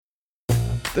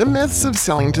The myths of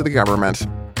selling to the government.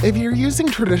 If you're using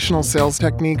traditional sales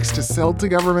techniques to sell to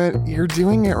government, you're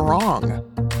doing it wrong.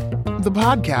 The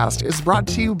podcast is brought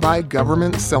to you by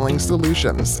Government Selling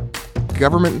Solutions.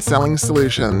 Government Selling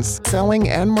Solutions, selling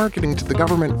and marketing to the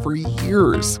government for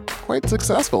years. Quite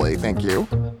successfully, thank you.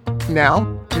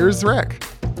 Now, here's Rick.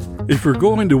 If you're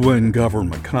going to win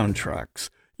government contracts,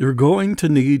 you're going to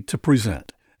need to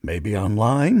present. Maybe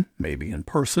online, maybe in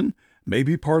person,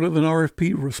 maybe part of an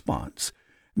RFP response.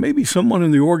 Maybe someone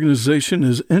in the organization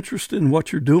is interested in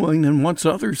what you're doing and wants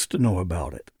others to know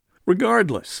about it.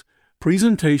 Regardless,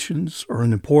 presentations are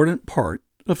an important part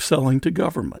of selling to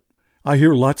government. I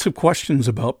hear lots of questions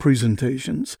about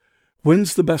presentations.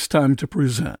 When's the best time to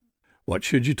present? What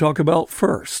should you talk about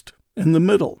first? In the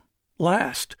middle?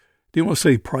 Last? Do you want to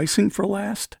say pricing for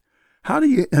last? How do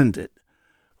you end it?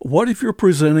 What if you're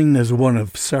presenting as one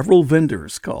of several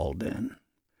vendors called in?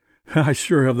 I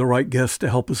sure have the right guest to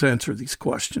help us answer these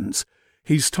questions.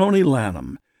 He's Tony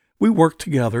Lannom. We work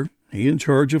together, he in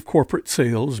charge of corporate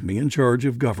sales, me in charge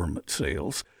of government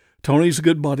sales. Tony's a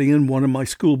good buddy and one of my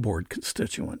school board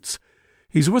constituents.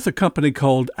 He's with a company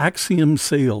called Axiom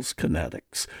Sales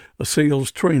Kinetics, a sales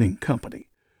training company.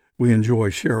 We enjoy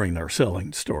sharing our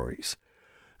selling stories.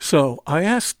 So I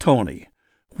asked Tony,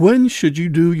 when should you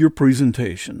do your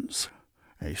presentations?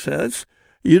 He says,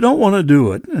 you don't want to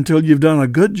do it until you've done a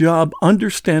good job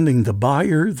understanding the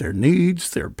buyer, their needs,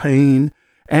 their pain,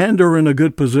 and are in a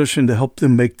good position to help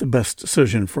them make the best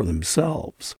decision for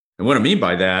themselves. And what I mean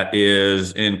by that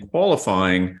is in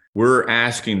qualifying, we're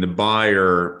asking the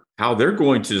buyer how they're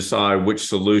going to decide which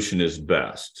solution is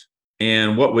best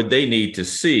and what would they need to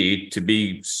see to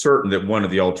be certain that one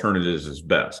of the alternatives is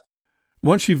best.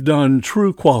 Once you've done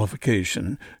true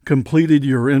qualification, completed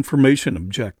your information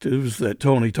objectives that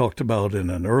Tony talked about in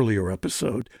an earlier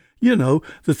episode, you know,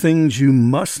 the things you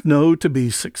must know to be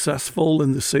successful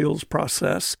in the sales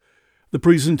process, the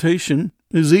presentation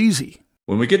is easy.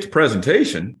 When we get to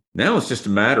presentation, now it's just a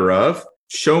matter of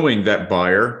showing that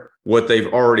buyer what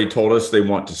they've already told us they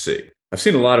want to see. I've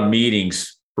seen a lot of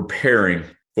meetings preparing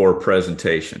for a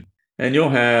presentation, and you'll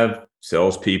have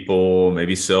salespeople,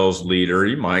 maybe sales leader.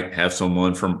 You might have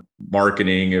someone from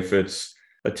marketing. If it's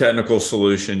a technical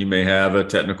solution, you may have a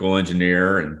technical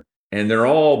engineer, and they're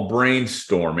all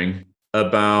brainstorming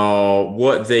about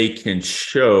what they can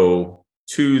show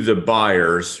to the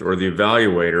buyers or the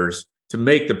evaluators to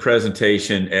make the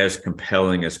presentation as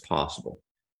compelling as possible.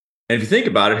 And if you think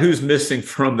about it, who's missing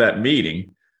from that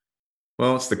meeting?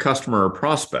 Well, it's the customer or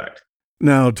prospect.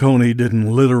 Now, Tony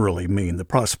didn't literally mean the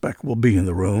prospect will be in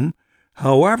the room.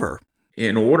 However,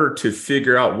 in order to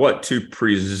figure out what to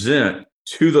present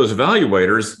to those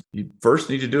evaluators, you first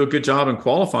need to do a good job in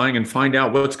qualifying and find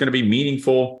out what's going to be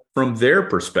meaningful from their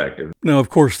perspective. Now, of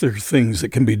course, there's things that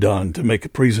can be done to make a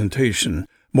presentation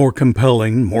more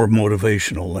compelling, more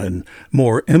motivational, and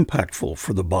more impactful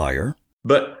for the buyer.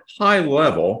 But high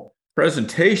level,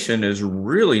 presentation is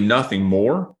really nothing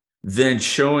more than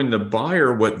showing the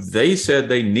buyer what they said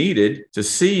they needed to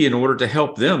see in order to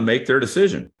help them make their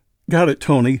decision. Got it,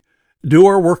 Tony. Do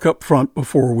our work up front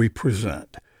before we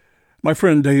present. My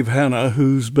friend Dave Hanna,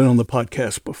 who's been on the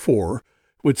podcast before,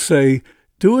 would say,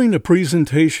 doing a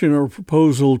presentation or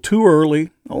proposal too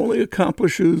early only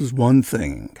accomplishes one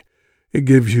thing. It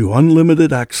gives you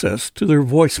unlimited access to their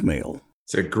voicemail.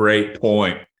 It's a great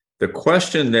point. The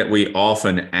question that we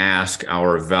often ask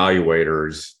our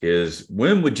evaluators is,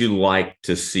 when would you like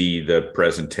to see the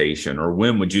presentation, or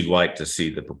when would you like to see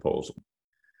the proposal?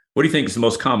 What do you think is the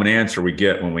most common answer we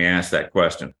get when we ask that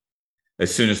question?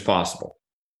 As soon as possible.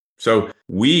 So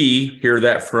we hear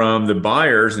that from the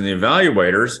buyers and the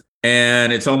evaluators,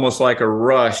 and it's almost like a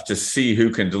rush to see who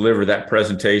can deliver that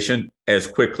presentation as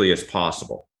quickly as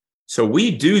possible. So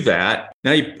we do that.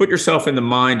 Now you put yourself in the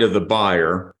mind of the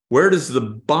buyer. Where does the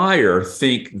buyer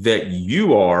think that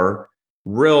you are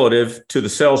relative to the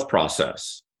sales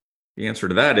process? The answer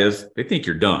to that is they think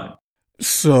you're done.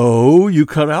 So you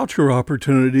cut out your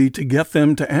opportunity to get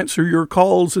them to answer your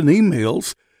calls and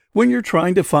emails when you're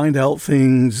trying to find out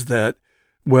things that,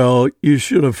 well, you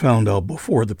should have found out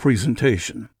before the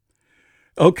presentation.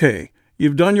 Okay,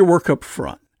 you've done your work up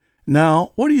front.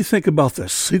 Now, what do you think about the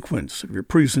sequence of your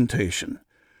presentation?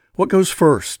 What goes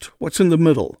first? What's in the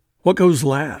middle? What goes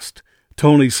last?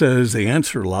 Tony says the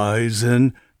answer lies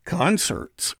in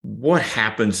concerts. What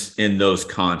happens in those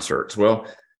concerts? Well,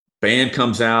 band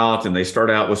comes out and they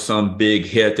start out with some big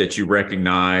hit that you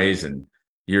recognize and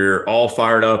you're all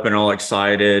fired up and all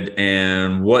excited.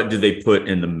 And what do they put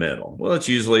in the middle? Well, it's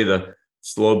usually the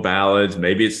slow ballads.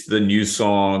 Maybe it's the new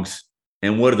songs.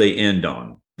 And what do they end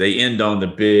on? They end on the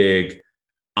big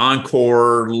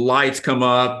encore, lights come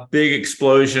up, big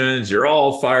explosions, you're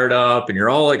all fired up and you're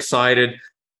all excited.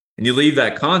 And you leave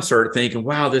that concert thinking,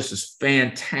 wow, this is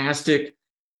fantastic.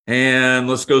 And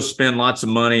let's go spend lots of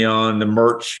money on the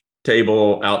merch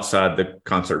table outside the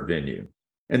concert venue.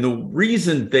 And the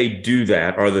reason they do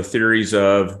that are the theories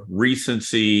of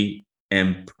recency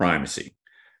and primacy.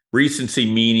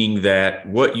 Recency meaning that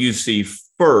what you see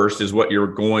first is what you're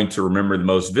going to remember the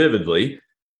most vividly,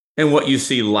 and what you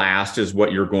see last is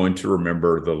what you're going to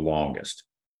remember the longest.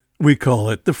 We call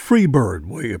it the Freebird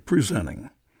way of presenting.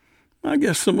 I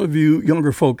guess some of you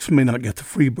younger folks may not get the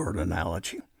Freebird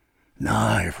analogy.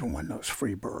 Nah, everyone knows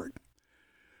Freebird.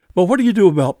 But what do you do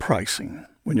about pricing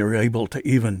when you're able to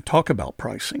even talk about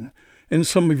pricing? In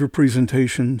some of your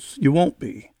presentations, you won't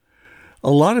be.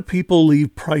 A lot of people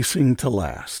leave pricing to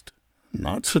last.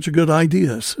 Not such a good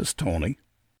idea, says Tony.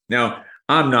 Now,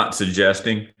 I'm not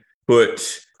suggesting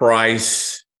put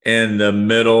price in the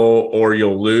middle or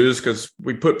you'll lose, because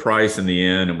we put price in the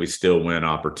end and we still win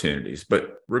opportunities.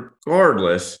 But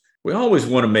regardless, we always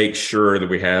want to make sure that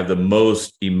we have the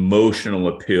most emotional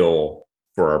appeal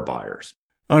for our buyers.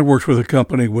 I worked with a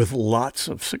company with lots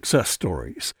of success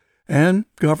stories, and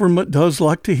government does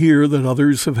like to hear that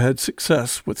others have had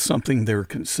success with something they're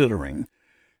considering.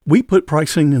 We put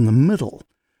pricing in the middle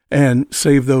and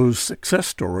save those success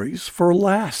stories for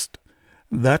last.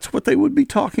 That's what they would be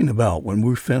talking about when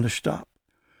we're finished up.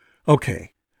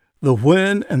 Okay, the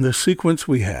when and the sequence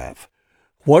we have.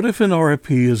 What if an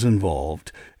RFP is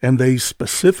involved and they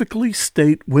specifically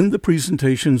state when the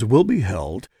presentations will be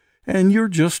held and you're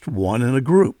just one in a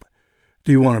group?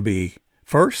 Do you want to be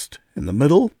first, in the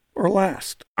middle, or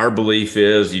last? Our belief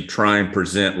is you try and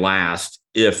present last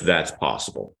if that's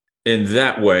possible. In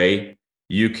that way,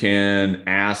 you can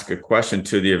ask a question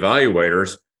to the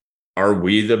evaluators. Are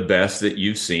we the best that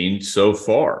you've seen so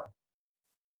far?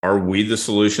 Are we the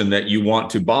solution that you want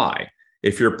to buy?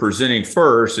 If you're presenting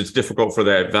first, it's difficult for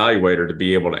that evaluator to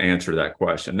be able to answer that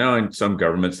question. Now, in some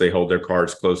governments, they hold their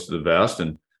cards close to the vest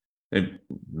and they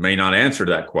may not answer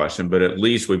that question, but at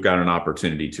least we've got an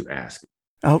opportunity to ask.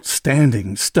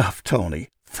 Outstanding stuff, Tony.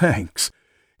 Thanks.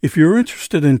 If you're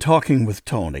interested in talking with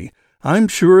Tony, I'm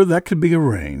sure that could be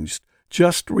arranged.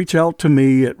 Just reach out to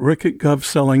me at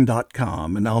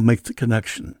rick@govselling.com and I'll make the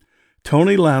connection.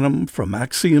 Tony Lannom from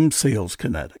Axiom Sales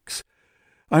Kinetics.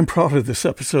 I'm proud of this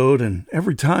episode, and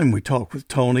every time we talk with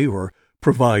Tony or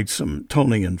provide some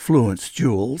Tony-influenced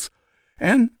jewels,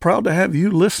 and proud to have you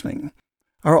listening.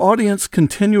 Our audience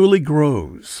continually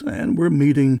grows, and we're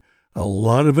meeting a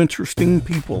lot of interesting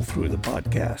people through the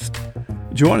podcast.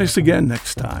 Join us again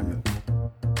next time.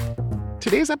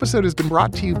 Today's episode has been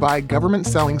brought to you by Government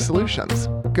Selling Solutions.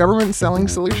 Government Selling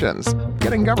Solutions.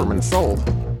 Getting government sold.